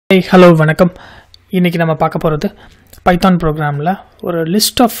Hey, hello, வணக்கம். இன்னைக்கு நம்ம பார்க்க போறது Python programல ஒரு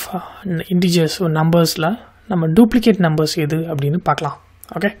list of integers or numbersல நம்ம duplicate numbers எது அப்படினு பார்க்கலாம்.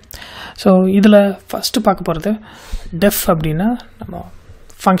 ஓகே. சோ இதுல ஃபர்ஸ்ட் பார்க்க போறது def அப்படினா நம்ம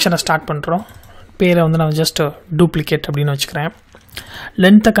ஃபங்க்ஷனை ஸ்டார்ட் பண்றோம். பேரை வந்து நான் just duplicate அப்படினு வச்சுக்கிறேன்.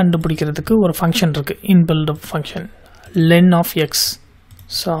 லெந்தை கண்டுபிடிக்கிறதுக்கு ஒரு ஃபங்க்ஷன் இருக்கு. inbuilt function len of x.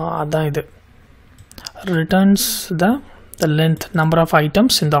 So அதான் இது. returns the length number of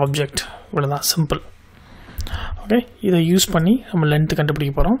items in the object. இவ்வளவுதான் சிம்பிள். ஓகே, இதை யூஸ் பண்ணி நம்ம லென்த்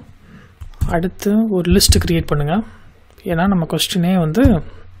கண்டுபிடிக்க போறோம். அடுத்து ஒரு லிஸ்ட் கிரியேட் பண்ணுங்க. ஏன்னா நம்ம क्वेश्चनே வந்து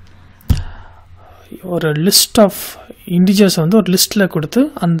ஒரு லிஸ்ட் ஆஃப் இன்டிஜர்ஸ் வந்து ஒரு லிஸ்ட்ல கொடுத்து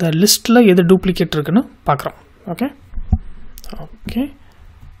அந்த லிஸ்ட்ல எது டூப்ளிகேட் இருக்குன்னு பார்க்குறோம். ஓகே ஓகே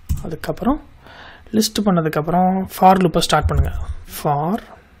அதுக்கப்புறம் லிஸ்ட் பண்ணதுக்கப்புறம் ஃபார் லூப்பை ஸ்டார்ட் பண்ணுங்க. ஃபார்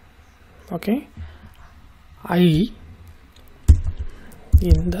ஓகே ஐ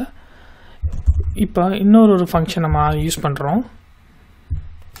இந்த இப்போ இன்னொரு ஃபங்க்ஷன் நம்ம யூஸ் பண்ணுறோம்.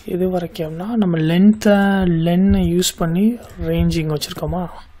 இது வரைக்கும்னா நம்ம லென்னை யூஸ் பண்ணி ரேஞ்சிங் வச்சுருக்கோமா.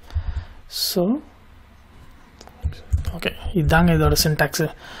 ஸோ ஓகே இதுதாங்க இதோட சின்டாக்ஸு.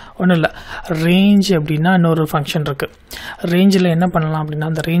 ஒன்றும் இல்லை, ரேஞ்ச் அப்படின்னா இன்னொரு ஃபங்க்ஷன் இருக்குது. ரேஞ்சில் என்ன பண்ணலாம் அப்படின்னா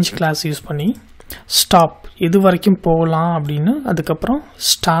அந்த ரேஞ்ச் கிளாஸ் யூஸ் பண்ணி ஸ்டாப் எது வரைக்கும் போகலாம் அப்படின்னு, அதுக்கப்புறம்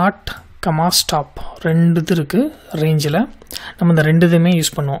ஸ்டார்ட் கமா ஸ்டாப் ரெண்டு இது இருக்குது ரேஞ்சில். நம்ம இந்த ரெண்டு இதுவுமே யூஸ்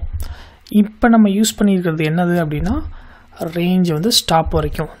பண்ணுவோம். இப்போ நம்ம யூஸ் பண்ணியிருக்கிறது என்னது அப்படின்னா ரேஞ்ச் வந்து ஸ்டாப்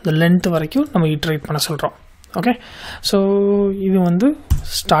வரைக்கும், இந்த லென்த் வரைக்கும் நம்ம இட்ரேட் பண்ண சொல்கிறோம். ஓகே, ஸோ இது வந்து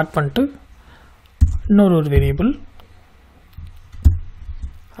ஸ்டார்ட் பண்ணிட்டு இன்னொரு variable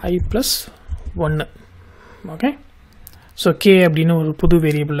i + 1. Okay, so k அப்படின்னு ஒரு புது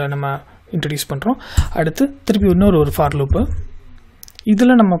வேரியபிளை நம்ம இன்ட்ரடியூஸ் பண்ணுறோம். அடுத்து திருப்பி இன்னொரு ஃபார் லூப்பு.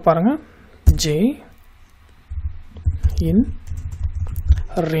 இதில் நம்ம பாருங்கள் j in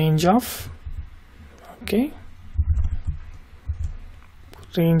range of okay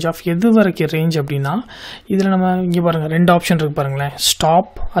range of எது வரைக்கும் ரேஞ்ச் அப்படின்னா இதில் நம்ம இங்கே பாருங்கள் ரெண்டு ஆப்ஷன் இருக்குது பாருங்களேன்.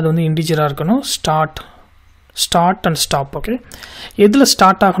 ஸ்டாப் அது வந்து இன்டிஜராக இருக்கணும், ஸ்டார்ட் அண்ட் ஸ்டாப். ஓகே, எதில்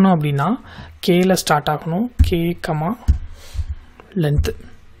ஸ்டார்ட் ஆகணும் அப்படின்னா கேல ஸ்டார்ட் ஆகணும், கே கமா லென்த்து.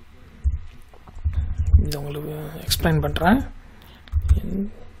 இது உங்களுக்கு எக்ஸ்பிளைன் பண்ணுறேன்.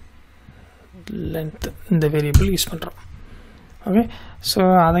 லென்த் இந்த வேரியபிள் யூஸ் பண்ணுறோம். ஓகே, ஸோ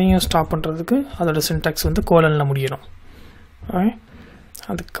அதையும் ஸ்டாப் பண்ணுறதுக்கு அதோட சின்டாக்ஸ் வந்து கோலனில் முடியணும். ஓகே,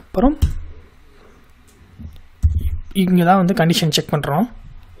 அதுக்கப்புறம் இங்கே தான் வந்து கண்டிஷன் செக் பண்ணுறோம்.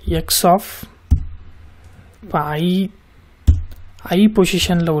 எக்ஸ் ஆஃப் இப்போ ஐ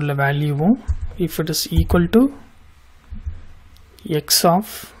பொசிஷனில் உள்ள வேல்யூவும் if it is equal to X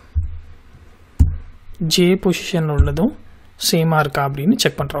of J பொசிஷனில் உள்ளதும் சேமாக இருக்கா அப்படின்னு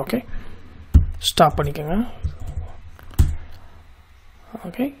செக் பண்ணுறோம். ஓகே, ஸ்டாப் பண்ணிக்கோங்க.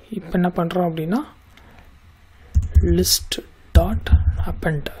 ஓகே, இப்போ என்ன பண்ணுறோம் அப்படின்னா லிஸ்ட் டாட்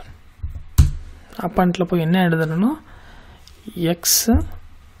அப்பண்டில் போய் என்ன எழுதணும்னா எக்ஸ்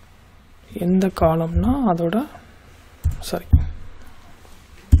எந்த காலம்னா அதோட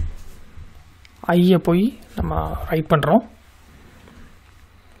ஐயை போய் நம்ம ரைட் பண்ணுறோம்.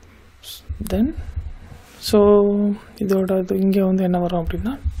 தென் ஸோ இதோட இது இங்கே வந்து என்ன வரும்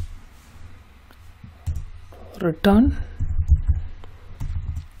அப்படின்னா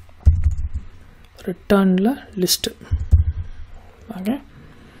ரிட்டர்னில் லிஸ்ட்டு. Okay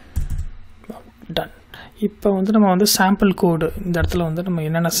done. இப்போ வந்து நம்ம வந்து சாம்பிள் கோடு இந்த இடத்துல வந்து நம்ம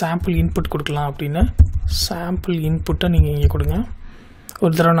என்னென்ன சாம்பிள் இன்புட் கொடுக்கலாம் அப்படின்னு சாம்பிள் இன்புட்டை நீங்கள் இங்கே கொடுங்க.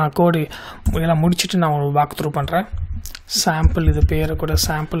 ஒரு தடவை நான் கோடு எல்லாம் முடிச்சுட்டு நான் ஒரு வாக் த்ரூ பண்ணுறேன். சாம்பிள் இது பேரை கூட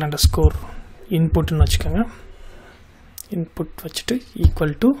சாம்பிள் _ இன்புட்னு வச்சுக்கோங்க. இன்புட் வச்சுட்டு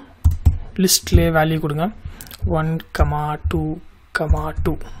ஈக்குவல் டு லிஸ்ட்லேயே வேல்யூ கொடுங்க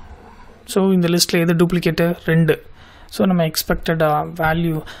 1,2,2. ஸோ இந்த லிஸ்ட்டில் எது டூப்ளிகேட்டு 2. ஸோ நம்ம எக்ஸ்பெக்டட்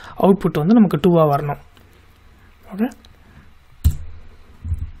வேல்யூ அவுட்புட் வந்து நமக்கு 2ஆக வரணும். ஓகே,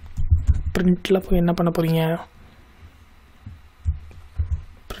 பிரிண்டில் போய் என்ன பண்ண போகிறீங்க,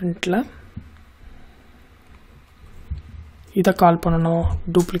 பிரிண்டில் இதை கால் பண்ணணும்.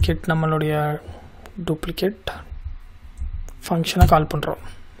 நம்மளுடைய டூப்ளிகேட் ஃபங்க்ஷனை கால் பண்ணுறோம்.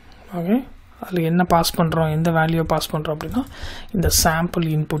 ஓகே, அதில் என்ன பாஸ் பண்ணுறோம், எந்த வேல்யூவை பாஸ் பண்ணுறோம் அப்படின்னா இந்த சாம்பிள்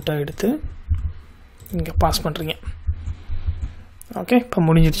இன்புட்டை எடுத்து இங்கே பாஸ் பண்ணுறீங்க. ஓகே, இப்போ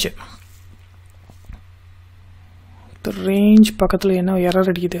முடிஞ்சிருச்சு. இந்த ரேஞ்ச் பக்கத்தில் என்ன எரர்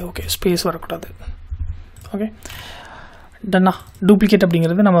அடிக்குது. ஓகே, ஸ்பேஸ் வரக்கூடாது. ஓகே டன்னா. டூப்ளிகேட்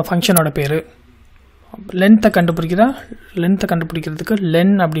அப்படிங்கிறது நம்ம ஃபங்க்ஷனோட பேர். லென்த்தை கண்டுபிடிக்கிறதுக்கு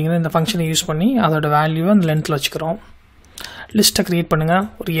லென் அப்படிங்கிற இந்த ஃபங்க்ஷனை யூஸ் பண்ணி அதோட வேல்யூவை அந்த லென்த்தில் வச்சுக்கிறோம். லிஸ்ட்டை க்ரியேட் பண்ணுங்கள்.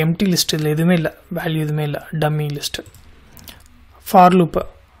 ஒரு எம்டி லிஸ்ட், இதில் எதுவுமே இல்லை, வேல்யூ எதுவுமே இல்லை, dummy list. For loop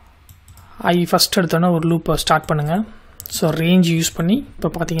I first எடுத்தோன்னா ஒரு லூப்பை ஸ்டார்ட் பண்ணுங்கள். ஸோ ரேஞ்ச் யூஸ் பண்ணி இப்போ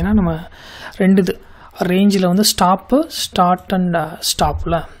பார்த்தீங்கன்னா நம்ம ரெண்டு இது ரேஞ்சில் வந்து ஸ்டார்ட் அண்ட்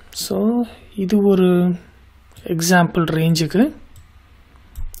ஸ்டாப்பில். ஸோ இது ஒரு எக்ஸாம்பிள் ரேஞ்சுக்கு,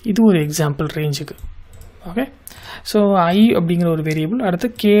 இது ஒரு எக்ஸாம்பிள் ரேஞ்சுக்கு. ஓகே. ஸோ ஐ அப்படிங்கிற ஒரு வேரியபிள், அடுத்து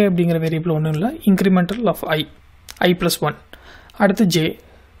கே அப்படிங்கிற வேரியபிள் ஒன்றும் இல்லை, இன்க்ரிமெண்டல் ஆஃப் ஐ ப்ளஸ் 1. அடுத்து ஜே,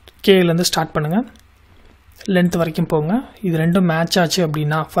 கேலேருந்து ஸ்டார்ட் பண்ணுங்கள், லென்த் வரைக்கும் போங்க. இது ரெண்டும் மேட்ச் ஆச்சு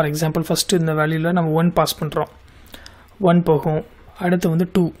அப்படின்னா, ஃபார் எக்ஸாம்பிள் ஃபஸ்ட்டு இந்த வேல்யூவில் நம்ம 1 பாஸ் பண்ணுறோம், 1 போகும். அடுத்து வந்து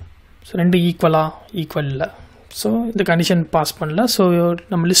 2. ஸோ ரெண்டு ஈக்குவல் இல்லை. ஸோ இந்த கண்டிஷன் பாஸ் பண்ணல. ஸோ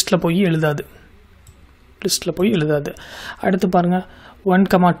நம்ம லிஸ்ட்டில் போய் எழுதாது. அடுத்து பாருங்கள்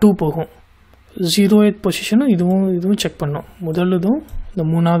 1,2 போகும். 0th பொசிஷனும் இதுவும் செக் பண்ணோம். முதல் இதுவும் இந்த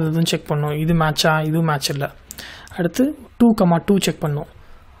மூணாவது இதுவும் செக் பண்ணோம். இது மேட்சா, இதுவும் மேட்ச் இல்லை. அடுத்து 2,2 செக் பண்ணோம்.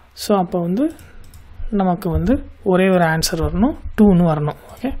 ஸோ அப்போ வந்து நமக்கு வந்து ஒரே ஒரு ஆன்சர் வரணும், 2ன்னு வரணும்.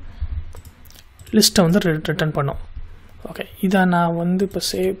 ஓகே. லிஸ்ட்டை வந்து ரிட்டர்ன் பண்ணோம். ஓகே. இதை நான் வந்து இப்போ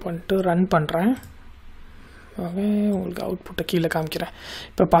சேவ் பண்ணிட்டு ரன் பண்ணுறேன். ஓகே. உங்களுக்கு அவுட்புட்டை கீழே காமிக்கிறேன்.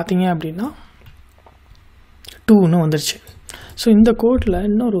 இப்போ பார்த்தீங்க அப்படின்னா 2ன்னு வந்துருச்சு. ஸோ இந்த கோடில்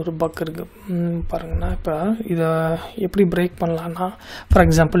இன்னொரு பக் இருக்குது பாருங்கண்ணா. இப்போ இதை எப்படி பிரேக் பண்ணலான்னா, ஃபார்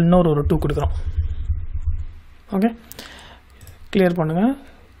எக்ஸாம்பிள் இன்னொரு 2 கொடுக்குறோம். ஓகே. கிளியர் பண்ணுங்கள்.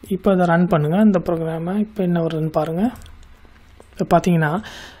 இப்போ இதை ரன் பண்ணுங்கள் இந்த ப்ரோக்ராமை. இப்போ என்ன வருதுன்னு பாருங்கள். இப்போ பார்த்தீங்கன்னா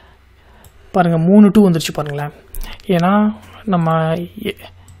பாருங்கள் 3 2 வந்துருச்சு பாருங்களேன். ஏன்னா நம்ம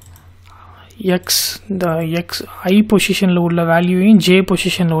இந்த ஐ பொசிஷனில் உள்ள வேல்யூவையும் ஜே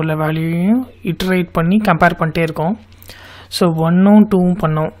பொசிஷனில் உள்ள வேல்யூவையும் இட்ரேட் பண்ணி கம்பேர் பண்ணிட்டே இருக்கோம். ஸோ 1ம் 2ம்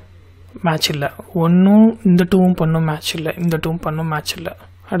பண்ணோம், மேட்ச் இல்லை. 1ம் இந்த 2ம் பண்ணோம், மேட்ச் இல்லை. இந்த 2ம் பண்ணோம், மேட்ச் இல்லை.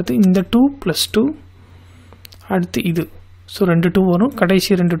 அடுத்து இந்த 2 + 2, அடுத்து இது. ஸோ 2 2 வரும். கடைசி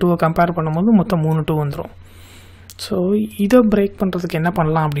 2 2வை கம்பேர் பண்ணும்போது மொத்தம் 3 2 வந்துடும். ஸோ இதை பிரேக் பண்ணுறதுக்கு என்ன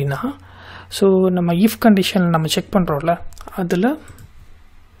பண்ணலாம் அப்படின்னா, ஸோ நம்ம இஃப் கண்டிஷனில் நம்ம செக் பண்ணுறோம்ல, அதில்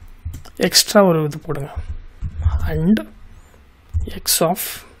எக்ஸ்ட்ரா ஒரு இது போடுங்க, அண்ட் எக்ஸ் ஆஃப்,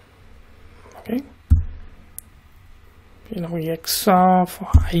 ஓகே, நமக்கு எக்ஸ் ஆஃப்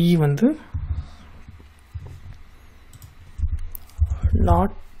ஐ வந்து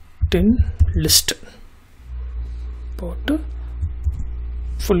நாட் இன் லிஸ்ட் போட்டு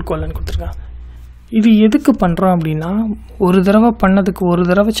ஃபுல் கோலன் கொடுத்துருக்கேன். இது எதுக்கு பண்ணுறோம் அப்படின்னா, ஒரு தடவை பண்ணதுக்கு ஒரு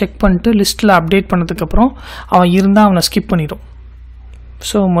தடவை செக் பண்ணிட்டு லிஸ்ட்டில் அப்டேட் பண்ணதுக்கப்புறம் அவன் இருந்தால் அவனை ஸ்கிப் பண்ணிடும்.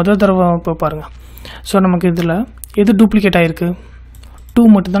 ஸோ முதல் தடவை இப்போ பாருங்கள். ஸோ நமக்கு இதில் எது டூப்ளிகேட் ஆகிருக்கு, 2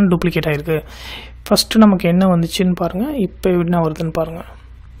 மட்டும்தான் டூப்ளிகேட் ஆகிருக்கு. ஃபஸ்ட்டு நமக்கு என்ன வந்துச்சுன்னு பாருங்கள். இப்போ என்ன வருதுன்னு பாருங்கள்.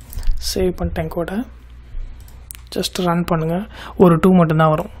 சேவ் பண்ணிட்டேன் கூட, ஜஸ்ட் ரன் பண்ணுங்கள். ஒரு 2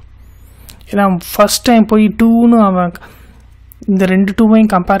 மட்டும்தான் வரும். ஏன்னா ஃபஸ்ட் டைம் போய் 2ன்னு அவன் இந்த 2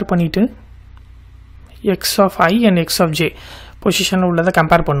 2வையும் கம்பேர் பண்ணிவிட்டு X of I and X of J பொசிஷனில் உள்ளதை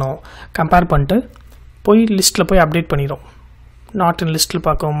கம்பேர் பண்ணிட்டு போய் லிஸ்ட்டில் போய் அப்டேட் பண்ணிடும். நாட் இன் லிஸ்ட்டில்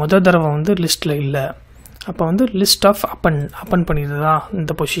பார்க்கும் முதல் தடவை வந்து லிஸ்ட்டில் இல்லை. அப்போ வந்து லிஸ்ட் ஆஃப் அப்பன் பண்ணிடுதா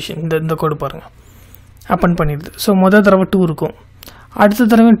இந்த பொசிஷன், இந்த கோடு பாருங்கள், அப்பன் பண்ணிடுது. ஸோ முதல் தடவை 2 இருக்கும். அடுத்த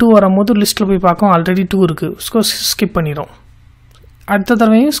தடவை 2 வரும்போது லிஸ்ட்டில் போய் பார்க்கும், ஆல்ரெடி 2 இருக்குது. ஸோ ஸ்கிப் பண்ணிடும். அடுத்த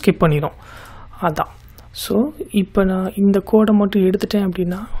தடவையும் ஸ்கிப் பண்ணிடும். அதான். ஸோ இப்போ நான் இந்த கோடை மட்டும் எடுத்துட்டேன்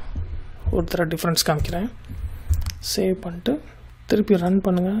அப்படின்னா ஒரு தடவை டிஃப்ரென்ஸ் காமிக்கிறேன். சேவ் பண்ணிட்டு திருப்பி ரன்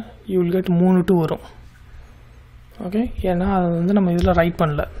பண்ணுங்கள். யூ வில் கெட் 3 2 வரும். ஓகே. ஏன்னா அது வந்து நம்ம இதில் ரைட்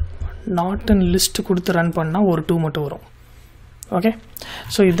பண்ணல, நாட் இன் லிஸ்ட்டு கொடுத்து ரன் பண்ணால் ஒரு 2 மட்டும் வரும். ஓகே.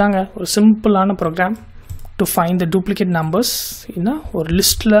 ஸோ இதாங்க ஒரு சிம்பிளான program to find the duplicate numbers. ஏன்னா ஒரு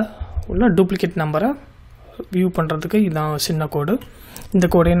லிஸ்ட்டில் உள்ள டூப்ளிகேட் நம்பரை வியூ பண்ணுறதுக்கு இதான் சின்ன கோடு. இந்த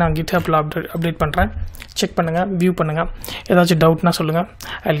கோடையை நான் GitHubல அப்டேட் பண்ணுறேன். செக் பண்ணுங்கள், வியூ பண்ணுங்கள். ஏதாச்சும் டவுட்னா சொல்லுங்கள்.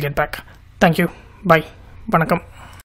 I will get back. Thank you. By. வணக்கம்.